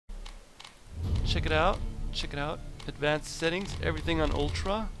check it out. Check it out. Advanced settings, everything on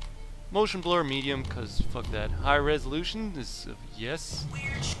ultra. Motion blur medium, cause fuck that. High resolution is yes.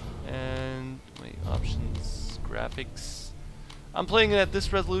 And wait, options, graphics. I'm playing it at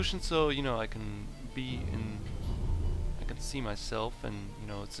this resolution, so you know I can see myself, and you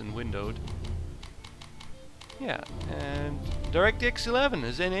know it's in windowed. Yeah, and DX11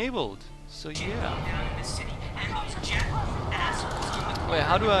 is enabled. So yeah. Wait,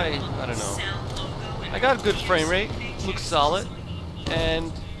 how do I don't know. I got a good frame rate, looks solid,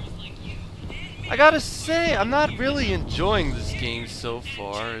 and I gotta say, I'm not really enjoying this game so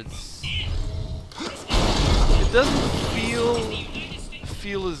far. It doesn't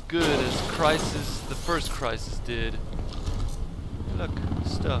feel as good as Crysis, the first Crysis did. Look,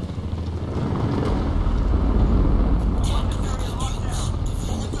 stuff.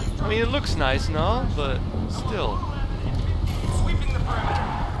 I mean, it looks nice and all, but still,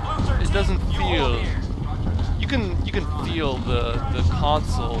 it doesn't feel. You can feel the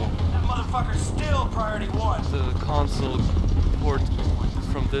console. That motherfucker's still priority one. The console port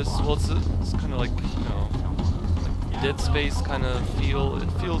from this. Well, it's kind of like, you know, like Dead Space kind of feel. It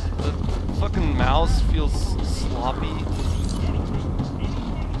feels, the fucking mouse feels sloppy.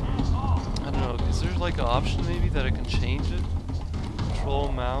 I don't know. Is there like an option maybe that I can change it?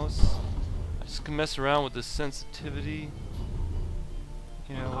 Control mouse. I just can mess around with the sensitivity.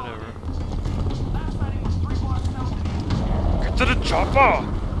 You know, whatever. Get to the chopper!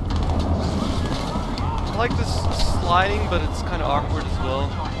 I like this sliding, but it's kind of awkward as well.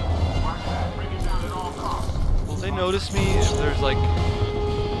 Will they notice me if there's like...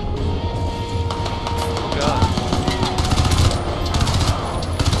 Oh god.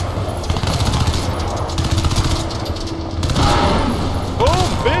 Boom,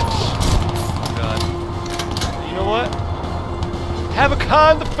 bitch! Oh god. You know what? Have a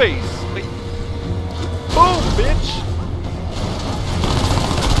car in the face! Wait. Boom, bitch!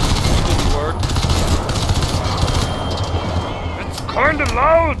 Didn't work. It's kinda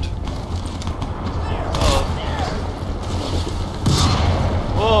loud! Uh-oh.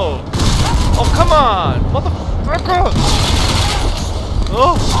 Whoa! Oh, come on! Motherfucker!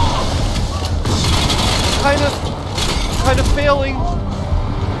 Oh! Kind of failing. Oh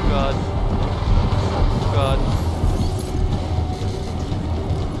god. Oh god.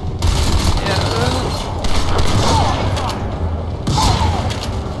 Yeah.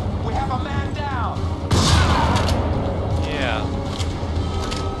 We have a man down. Yeah.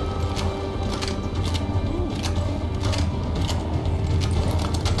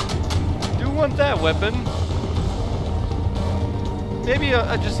 Do want that weapon. Maybe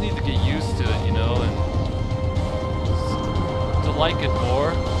I just need to get used to it, you know, and to like it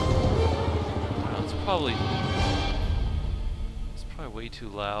more. It's probably way too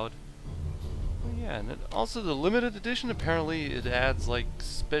loud. Well, yeah, and also the limited edition, apparently it adds like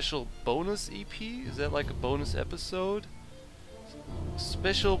special bonus EP. Is that like a bonus episode?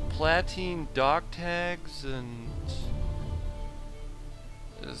 Special platine dog tags and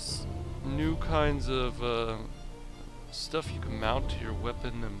there's new kinds of stuff you can mount to your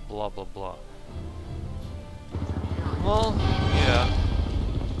weapon and blah blah blah. Well, yeah.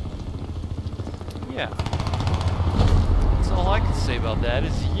 Yeah. That's all I can say about that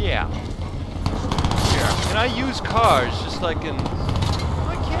is yeah. Yeah. Can I use cars just like in...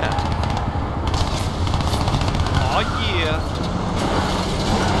 I can. Oh yeah.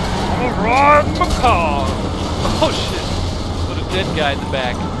 I'm gonna ride my car. Oh shit. Put a dead guy in the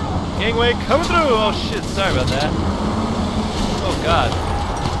back. Gangway coming through. Oh shit, sorry about that. Oh god.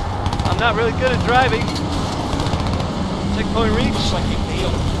 I'm not really good at driving. Checkpoint reach. Looks like you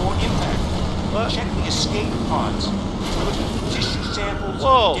failed before impact. What? Check the escape pods. We're looking for tissue samples,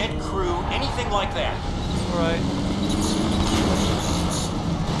 Whoa. dead crew, anything like that. Alright.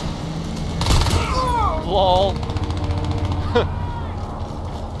 LOL.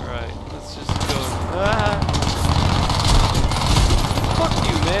 Alright, let's just go. Ah. Fuck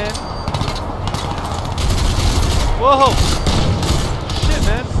you, man. Whoa! Shit,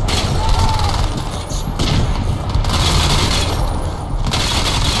 man.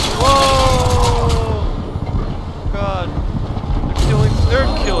 Whoa! God. They're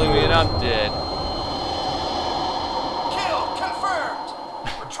killing me and I'm dead. Kill confirmed.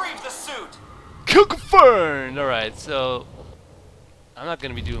 Retrieve the suit. Kill confirmed! Alright, so I'm not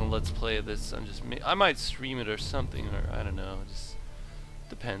gonna be doing a let's play of this. I might stream it or something, or I don't know. Just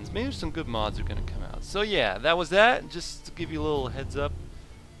depends. Maybe some good mods are gonna come out. So yeah, that was that. Just to give you a little heads up.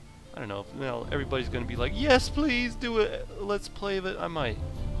 I don't know if everybody's gonna be like, yes, please do it. Let's play of it. I might.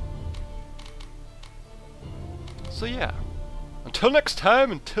 So yeah. Until next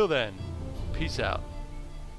time. Until then. Peace. Peace out.